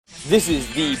This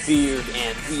is the Beard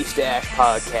and the Stash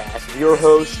podcast. Your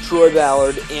hosts, Troy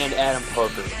Ballard and Adam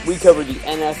Parker. We cover the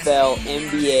NFL,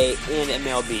 NBA, and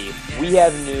MLB. We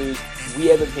have news, we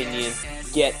have opinion.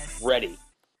 Get ready.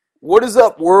 What is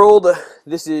up, world?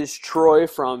 This is Troy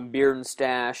from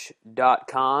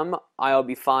beardandstash.com. I'll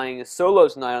be flying solo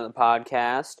tonight on the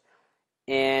podcast,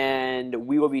 and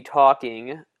we will be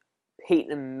talking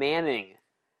Peyton Manning,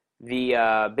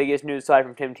 the biggest news aside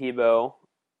from Tim Tebow,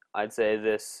 I'd say,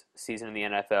 this season in the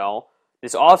NFL.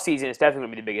 This offseason is definitely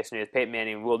going to be the biggest news. Peyton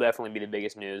Manning will definitely be the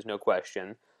biggest news, no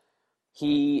question.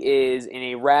 He is in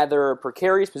a rather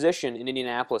precarious position in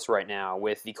Indianapolis right now,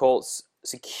 with the Colts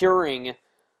securing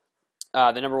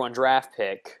the number one draft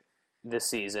pick this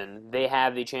season. They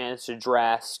have the chance to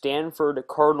draft Stanford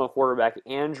Cardinal quarterback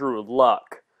Andrew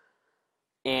Luck.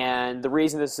 And the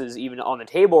reason this is even on the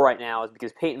table right now is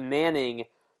because Peyton Manning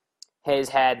has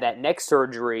had that neck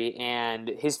surgery, and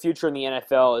his future in the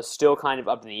NFL is still kind of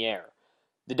up in the air.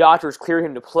 The doctors cleared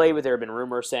him to play, but there have been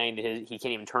rumors saying that he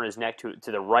can't even turn his neck to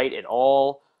the right at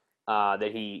all, that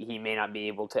he may not be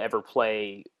able to ever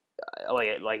play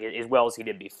like as well as he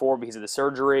did before because of the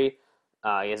surgery.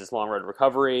 He has this long road to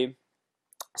recovery,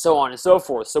 so on and so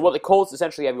forth. So what the Colts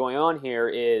essentially have going on here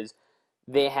is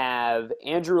they have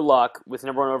Andrew Luck with the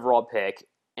number one overall pick,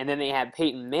 and then they have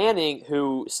Peyton Manning,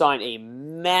 who signed a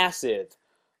massive,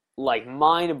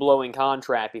 mind-blowing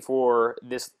contract before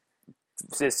this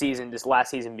last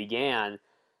season began.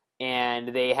 And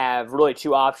they have really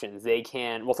two options.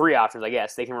 Three options, I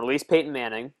guess. They can release Peyton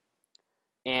Manning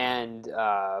and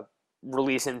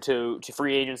release him to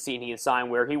free agency, and he can sign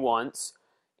where he wants,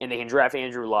 and they can draft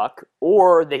Andrew Luck.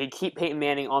 Or they could keep Peyton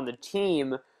Manning on the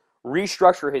team,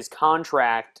 restructure his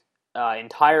contract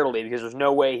entirely, because there's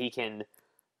no way he can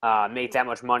make that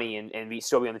much money and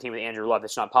still be on the team with Andrew Luck.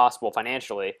 It's not possible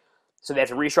financially. So they have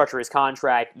to restructure his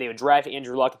contract. They would draft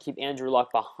Andrew Luck and keep Andrew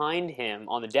Luck behind him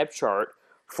on the depth chart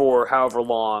for however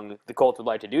long the Colts would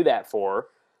like to do that for.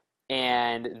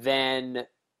 And then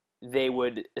they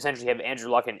would essentially have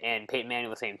Andrew Luck and Peyton Manning on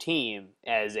the same team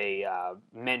as a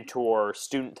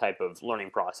mentor-student type of learning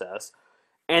process.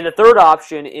 And the third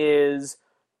option is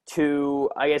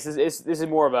I guess this is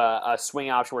more of a swing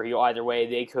option where you go either way.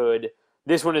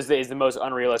 This one is the most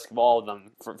unrealistic of all of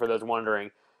them, for those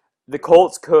wondering. The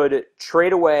Colts could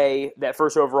trade away that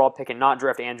first overall pick and not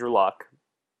draft Andrew Luck,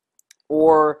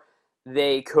 or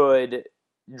they could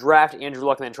draft Andrew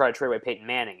Luck and then try to trade away Peyton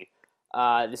Manning.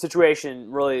 The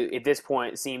situation really at this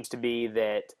point seems to be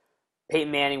that Peyton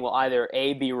Manning will either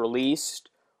A, be released,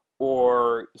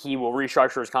 or he will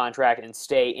restructure his contract and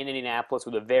stay in Indianapolis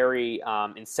with a very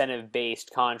incentive-based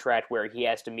contract where he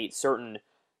has to meet certain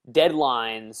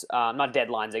deadlines, not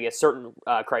deadlines, I guess, certain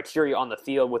criteria on the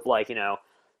field with,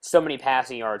 so many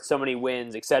passing yards, so many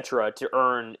wins, etc., to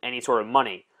earn any sort of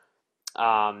money.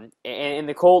 And in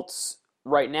the Colts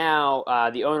right now,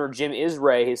 the owner, Jim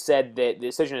Irsay, has said that the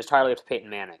decision is entirely up to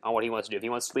Peyton Manning on what he wants to do. If he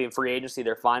wants to leave in free agency,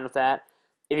 they're fine with that.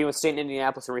 If he wants to stay in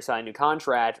Indianapolis and re-sign a new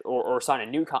contract or sign a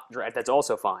new contract, that's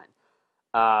also fine.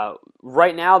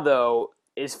 Right now, though,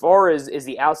 as far as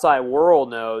the outside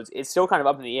world knows, it's still kind of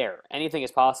up in the air. Anything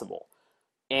is possible.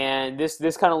 And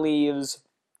this kind of leaves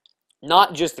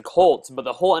not just the Colts, but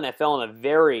the whole NFL in a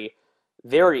very,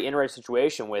 very interesting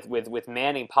situation with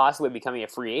Manning possibly becoming a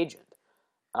free agent.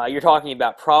 You're talking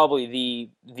about probably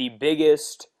the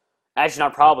biggest, actually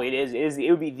not probably,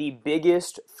 it would be the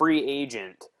biggest free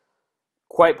agent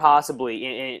quite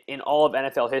possibly in all of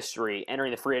NFL history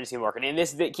entering the free agency market. And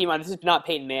this is not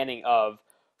Peyton Manning of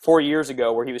 4 years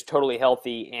ago where he was totally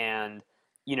healthy and,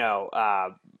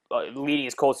 leading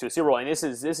his Colts to a Super Bowl. And this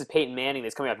is Peyton Manning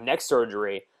that's coming off neck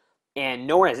surgery, and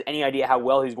no one has any idea how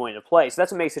well he's going to play. So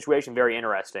that's what makes the situation very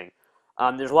interesting.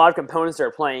 There's a lot of components that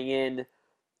are playing in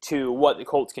to what the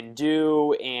Colts can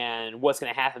do and what's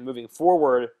going to happen moving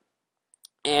forward.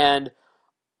 And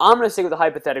I'm going to stick with the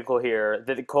hypothetical here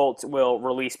that the Colts will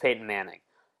release Peyton Manning.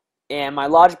 And my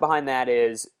logic behind that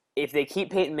is, if they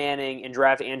keep Peyton Manning and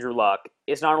draft Andrew Luck,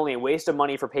 it's not only a waste of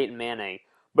money for Peyton Manning,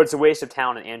 but it's a waste of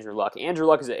talent in Andrew Luck. Andrew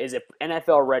Luck is an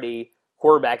NFL-ready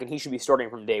quarterback, and he should be starting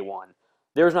from day one.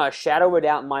 There's not a shadow of a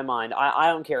doubt in my mind. I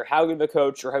don't care how good of a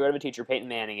coach or how good of a teacher Peyton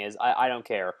Manning is. I don't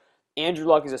care. Andrew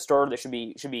Luck is a starter that should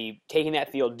be taking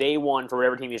that field day one for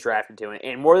whatever team he's drafted to,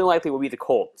 and more than likely will be the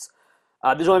Colts.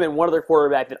 There's only been one other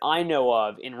quarterback that I know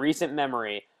of in recent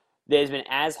memory that has been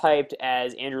as hyped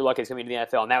as Andrew Luck is coming to the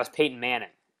NFL, and that was Peyton Manning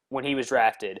when he was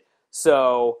drafted.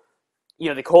 So,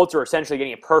 the Colts are essentially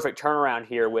getting a perfect turnaround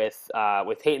here with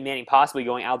Peyton Manning possibly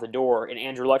going out the door and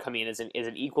Andrew Luck coming in as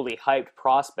an equally hyped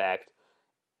prospect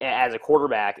as a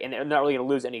quarterback, and they're not really going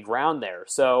to lose any ground there.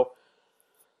 So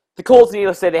The Colts,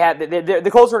 needless to say,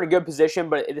 the Colts are in a good position,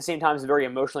 but at the same time, it's a very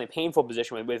emotionally painful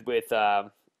position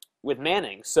with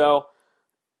Manning. So,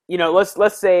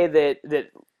 let's say that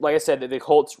like I said, that the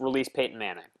Colts release Peyton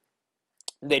Manning.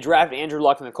 They draft Andrew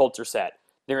Luck, and the Colts are set.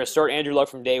 They're going to start Andrew Luck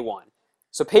from day one.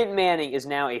 So Peyton Manning is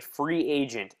now a free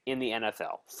agent in the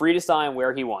NFL, free to sign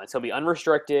where he wants. He'll be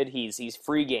unrestricted. He's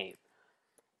free game.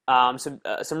 Some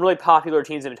really popular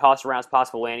teams that have been tossed around as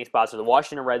possible landing spots are the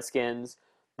Washington Redskins,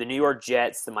 the New York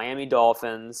Jets, the Miami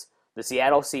Dolphins, the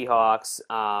Seattle Seahawks.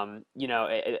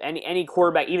 Any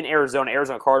quarterback, even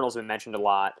Arizona Cardinals have been mentioned a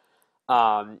lot.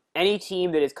 Any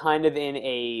team that is kind of in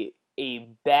a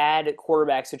bad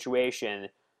quarterback situation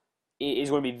is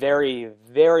going to be very,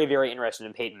 very, very interested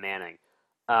in Peyton Manning.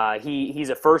 He's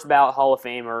a first ballot Hall of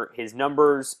Famer. His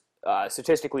numbers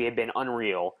statistically have been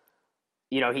unreal.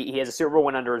 He has a Super Bowl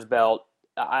win under his belt.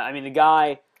 I mean, the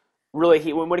guy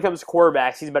really, when it comes to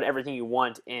quarterbacks, he's about everything you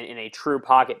want in a true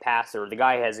pocket passer. The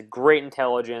guy has great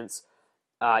intelligence.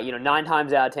 9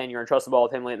 times out of 10, you're entrusted the ball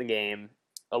with him late in the game.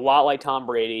 A lot like Tom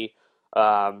Brady.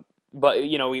 But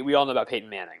we all know about Peyton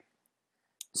Manning.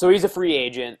 So he's a free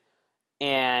agent,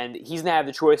 and he's going to have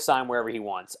the choice to sign wherever he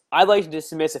wants. I'd like to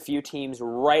dismiss a few teams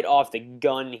right off the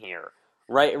gun here.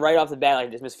 Right off the bat, I'd like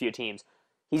to dismiss a few teams.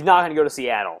 He's not going to go to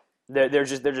Seattle. There's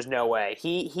just no way.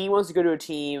 He wants to go to a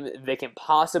team that can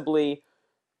possibly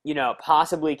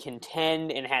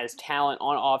contend and has talent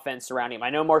on offense surrounding him. I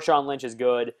know Marshawn Lynch is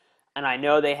good, and I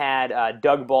know they had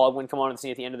Doug Baldwin come on the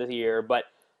scene at the end of the year, but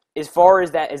as far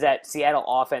as that Seattle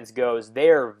offense goes, they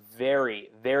are very,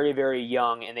 very, very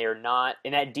young, and they are not,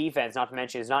 and that defense, not to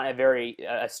mention, is not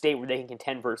a state where they can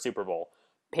contend for a Super Bowl.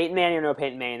 Peyton Manning or no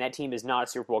Peyton Manning, that team is not a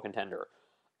Super Bowl contender.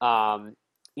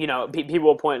 People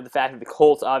will point to the fact that the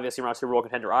Colts obviously were not a Super Bowl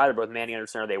contender either, but with Manning under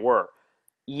center, they were.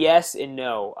 Yes and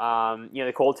no.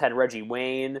 The Colts had Reggie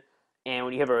Wayne, and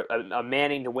when you have a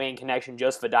Manning to Wayne connection,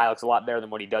 Joseph Addai looks a lot better than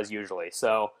what he does usually.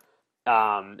 So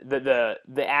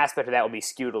the aspect of that will be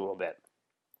skewed a little bit.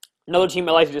 Another team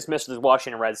I like to dismiss is the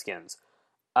Washington Redskins.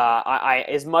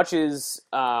 As much as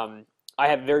I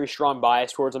have a very strong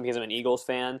bias towards them because I'm an Eagles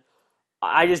fan,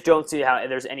 I just don't see how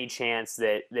there's any chance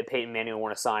that Peyton Manning will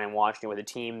want to sign in Washington with a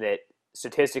team that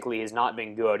statistically has not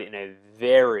been good in a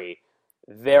very,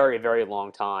 very, very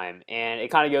long time. And it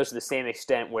kind of goes to the same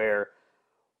extent where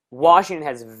Washington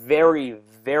has very,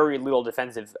 very little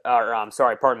offensive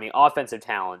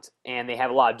talent, and they have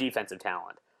a lot of defensive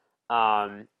talent.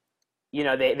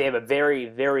 They have a very,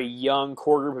 very young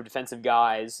core group of defensive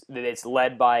guys that's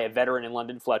led by a veteran in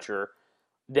London Fletcher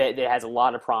that has a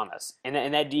lot of promise.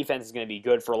 And that defense is going to be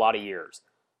good for a lot of years.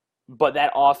 But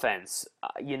that offense,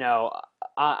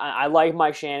 I like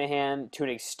Mike Shanahan to an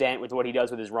extent with what he does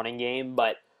with his running game,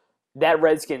 but that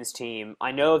Redskins team,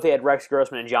 I know if they had Rex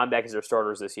Grossman and John Beck as their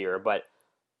starters this year, but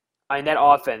that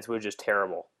offense was just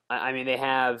terrible. They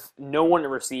have no one at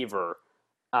receiver.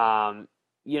 I'd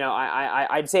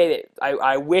say that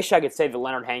I wish I could say that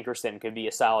Leonard Hankerson could be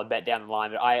a solid bet down the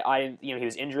line, but he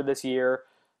was injured this year.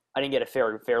 I didn't get a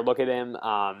fair look at him.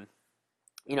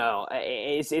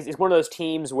 It's one of those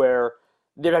teams where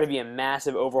there'd have to be a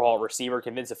massive overhaul at receiver,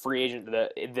 convince a free agent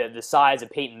the size of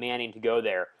Peyton Manning to go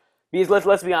there. Because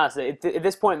let's be honest, at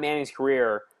this point in Manning's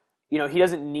career, he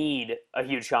doesn't need a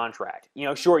huge contract.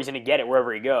 Sure, he's going to get it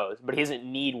wherever he goes, but he doesn't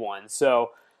need one. So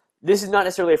this is not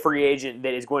necessarily a free agent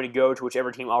that is going to go to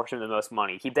whichever team offers him the most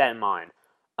money. Keep that in mind.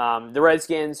 The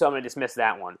Redskins, so I'm going to dismiss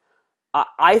that one.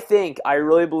 I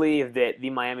really believe that the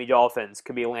Miami Dolphins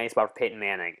could be a landing spot for Peyton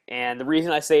Manning. And the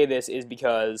reason I say this is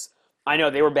because I know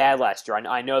they were bad last year.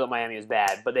 I know that Miami was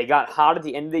bad, but they got hot at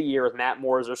the end of the year with Matt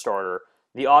Moore as their starter.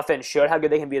 The offense showed how good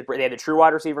they can be. They had the true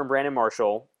wide receiver in Brandon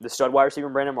Marshall, the stud wide receiver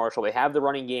in Brandon Marshall. They have the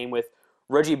running game with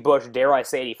Reggie Bush. Dare I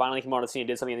say it, he finally came on the scene and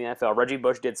did something in the NFL. Reggie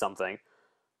Bush did something.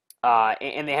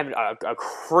 And they have a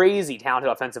crazy talented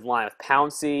offensive line with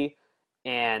Pouncey,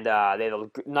 and they have a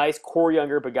nice core young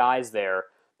group of guys there.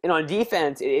 And on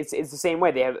defense, it's the same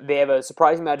way. They have a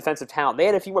surprising amount of defensive talent. They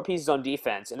had a few more pieces on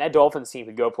defense, and that Dolphins team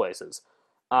could go places.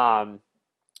 They're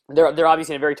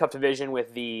obviously in a very tough division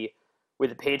with the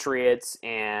Patriots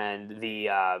and the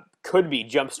could-be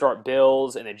jumpstart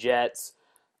Bills and the Jets.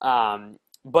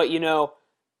 But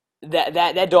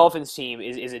that Dolphins team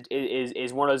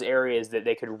is one of those areas that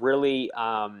they could really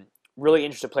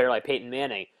interest a player like Peyton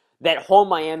Manning. That whole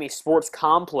Miami sports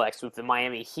complex with the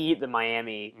Miami Heat, the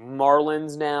Miami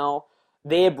Marlins now,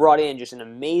 they have brought in just an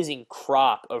amazing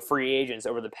crop of free agents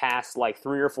over the past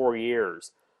 3 or 4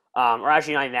 years. Or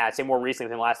actually not even that, I'd say more recently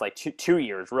within the last 2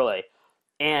 years, really.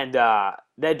 And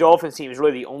that Dolphins team is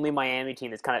really the only Miami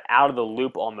team that's kind of out of the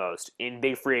loop almost in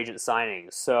big free agent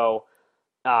signings. So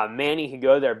Manning can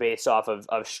go there based off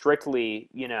of strictly,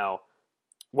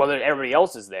 whether everybody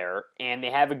else is there, and they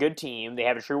have a good team, they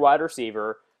have a true wide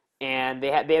receiver, and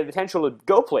they have the potential to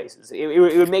go places. It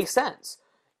would make sense.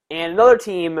 And another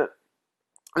team,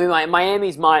 I mean,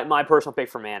 Miami's my personal pick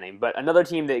for Manning, but another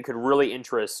team that could really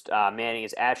interest Manning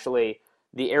is actually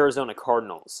the Arizona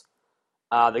Cardinals.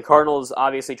 The Cardinals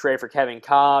obviously traded for Kevin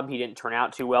Kolb. He didn't turn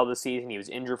out too well this season. He was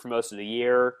injured for most of the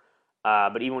year,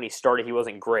 but even when he started, he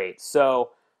wasn't great.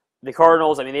 So the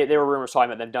Cardinals, I mean, there were rumors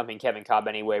talking about them dumping Kevin Kolb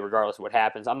anyway, regardless of what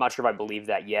happens. I'm not sure if I believe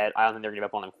that yet. I don't think they're going to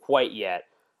give up on him quite yet.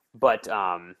 But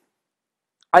I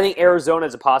think Arizona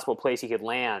is a possible place he could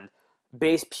land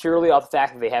based purely off the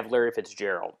fact that they have Larry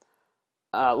Fitzgerald.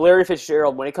 Larry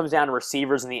Fitzgerald, when it comes down to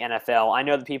receivers in the NFL, I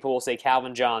know that people will say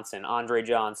Calvin Johnson, Andre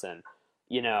Johnson,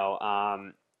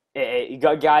 guys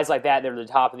like that, they're the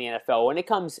top in the NFL. When it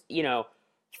comes,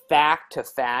 fact to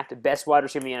fact, best wide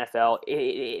receiver in the NFL,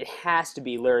 it has to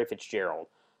be Larry Fitzgerald.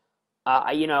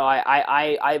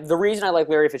 The reason I like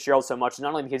Larry Fitzgerald so much is not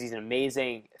only because he's an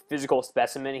amazing physical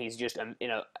specimen, he's just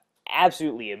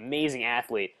absolutely amazing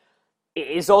athlete.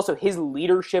 It's also his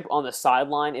leadership on the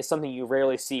sideline is something you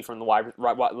rarely see from the wide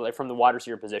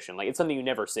receiver position. Like, it's something you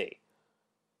never see.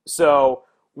 So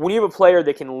when you have a player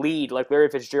that can lead like Larry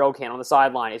Fitzgerald can on the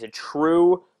sideline, is a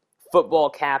true football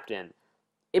captain,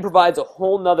 it provides a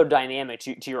whole nother dynamic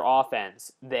to your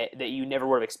offense that you never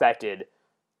would have expected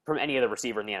from any other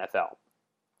receiver in the NFL.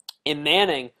 In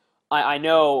Manning, I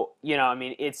know,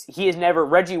 he has never,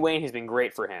 Reggie Wayne has been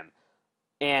great for him.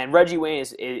 And Reggie Wayne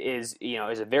is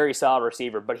a very solid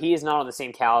receiver, but he is not on the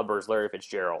same caliber as Larry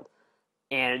Fitzgerald.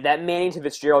 And that Manning to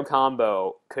Fitzgerald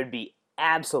combo could be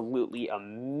absolutely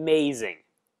amazing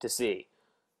to see.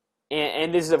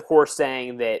 And this is, of course,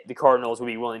 saying that the Cardinals would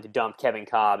be willing to dump Kevin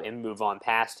Kolb and move on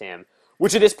past him,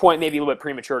 which at this point may be a little bit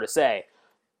premature to say.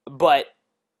 But,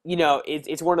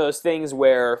 it's one of those things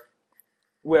where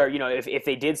if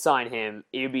they did sign him,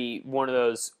 it would be one of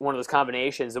those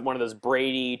combinations, one of those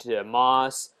Brady to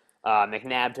Moss,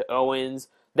 McNabb to Owens,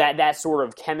 that sort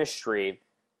of chemistry,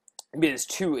 because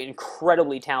two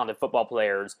incredibly talented football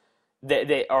players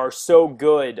that are so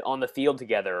good on the field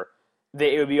together that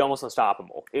it would be almost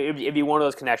unstoppable. It'd be one of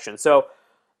those connections. So,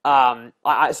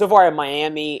 so far I have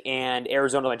Miami and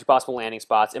Arizona my two possible landing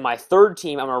spots. In my third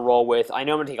team, I'm going to roll with, I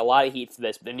know I'm going to take a lot of heat for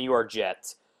this, but the New York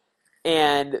Jets.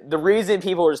 And the reason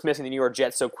people are dismissing the New York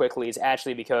Jets so quickly is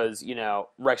actually because,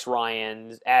 Rex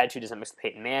Ryan's attitude doesn't mix with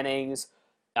Peyton Manning's.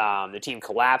 The team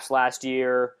collapsed last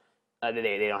year.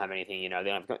 They don't have anything, they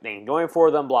don't have anything going for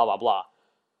them, blah, blah, blah.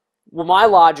 Well, my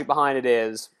logic behind it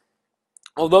is,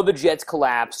 although the Jets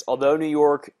collapsed, although New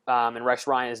York and Rex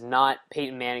Ryan is not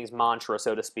Peyton Manning's mantra,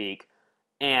 so to speak,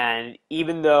 and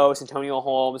even though Santonio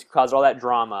Holmes caused all that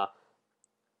drama,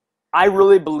 I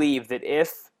really believe that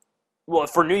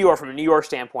from a New York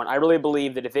standpoint, I really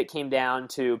believe that if it came down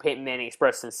to Peyton Manning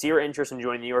expressed sincere interest in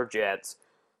joining the New York Jets,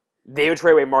 they would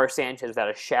trade away Mark Sanchez without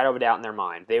a shadow of a doubt in their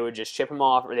mind. They would just ship him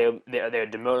off, or they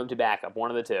would demote him to backup, one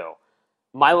of the two.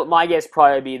 My guess would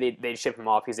probably be they'd ship him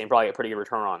off because they'd probably get a pretty good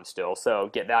return on him still, so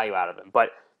get value out of him.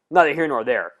 But neither here nor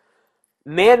there.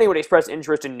 Manning would express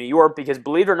interest in New York because,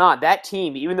 believe it or not, that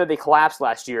team, even though they collapsed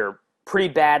last year pretty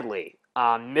badly,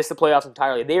 missed the playoffs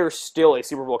entirely, they are still a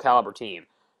Super Bowl caliber team.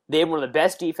 They have one of the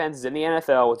best defenses in the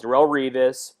NFL with Darrelle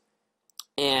Revis,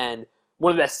 and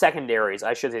one of the best secondaries,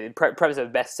 I should say. Premise of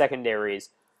the best secondaries.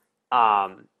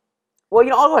 I'll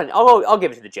go ahead. I'll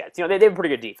give it to the Jets. They have a pretty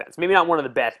good defense. Maybe not one of the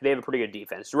best, but they have a pretty good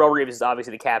defense. Darrelle Revis is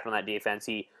obviously the captain on that defense.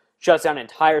 He shuts down an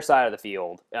entire side of the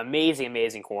field. Amazing,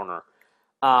 amazing corner.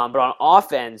 But on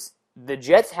offense, the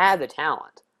Jets have the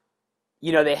talent.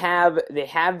 They have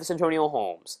Santonio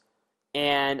Holmes.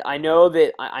 And I know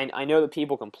that I know that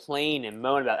people complain and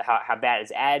moan about how bad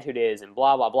his attitude is and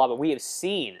blah, blah, blah, but we have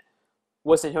seen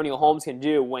what Santonio Holmes can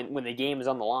do when the game is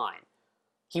on the line.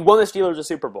 He won the Steelers a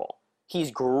Super Bowl. He's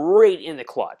great in the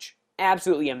clutch.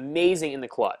 Absolutely amazing in the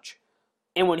clutch.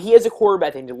 And when he has a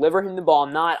quarterback that can deliver him the ball,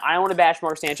 I don't want to bash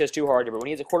Mark Sanchez too hard here, but when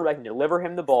he has a quarterback that can deliver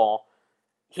him the ball,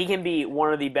 he can be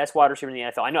one of the best wide receivers in the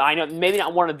NFL. I know, maybe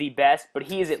not one of the best, but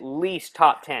he is at least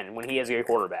top 10 when he has a good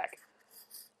quarterback.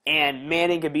 And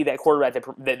Manning could be that quarterback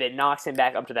that knocks him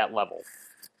back up to that level.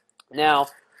 Now,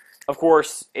 of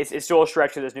course, it's still a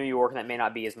stretch to this New York, and that may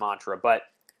not be his mantra, but,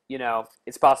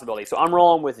 it's a possibility. So I'm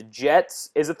rolling with Jets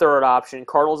is the third option,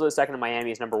 Cardinals is the second, and Miami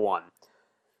is number one.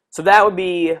 So that would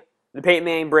be the Peyton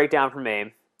Manning breakdown for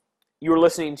me. You are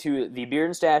listening to the Beard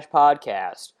and Stash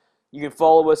podcast. You can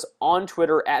follow us on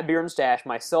Twitter at Beard and Stash,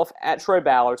 myself at Troy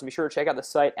Ballard, and be sure to check out the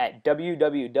site at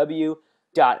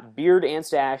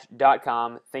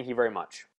www.beardandstash.com. Thank you very much.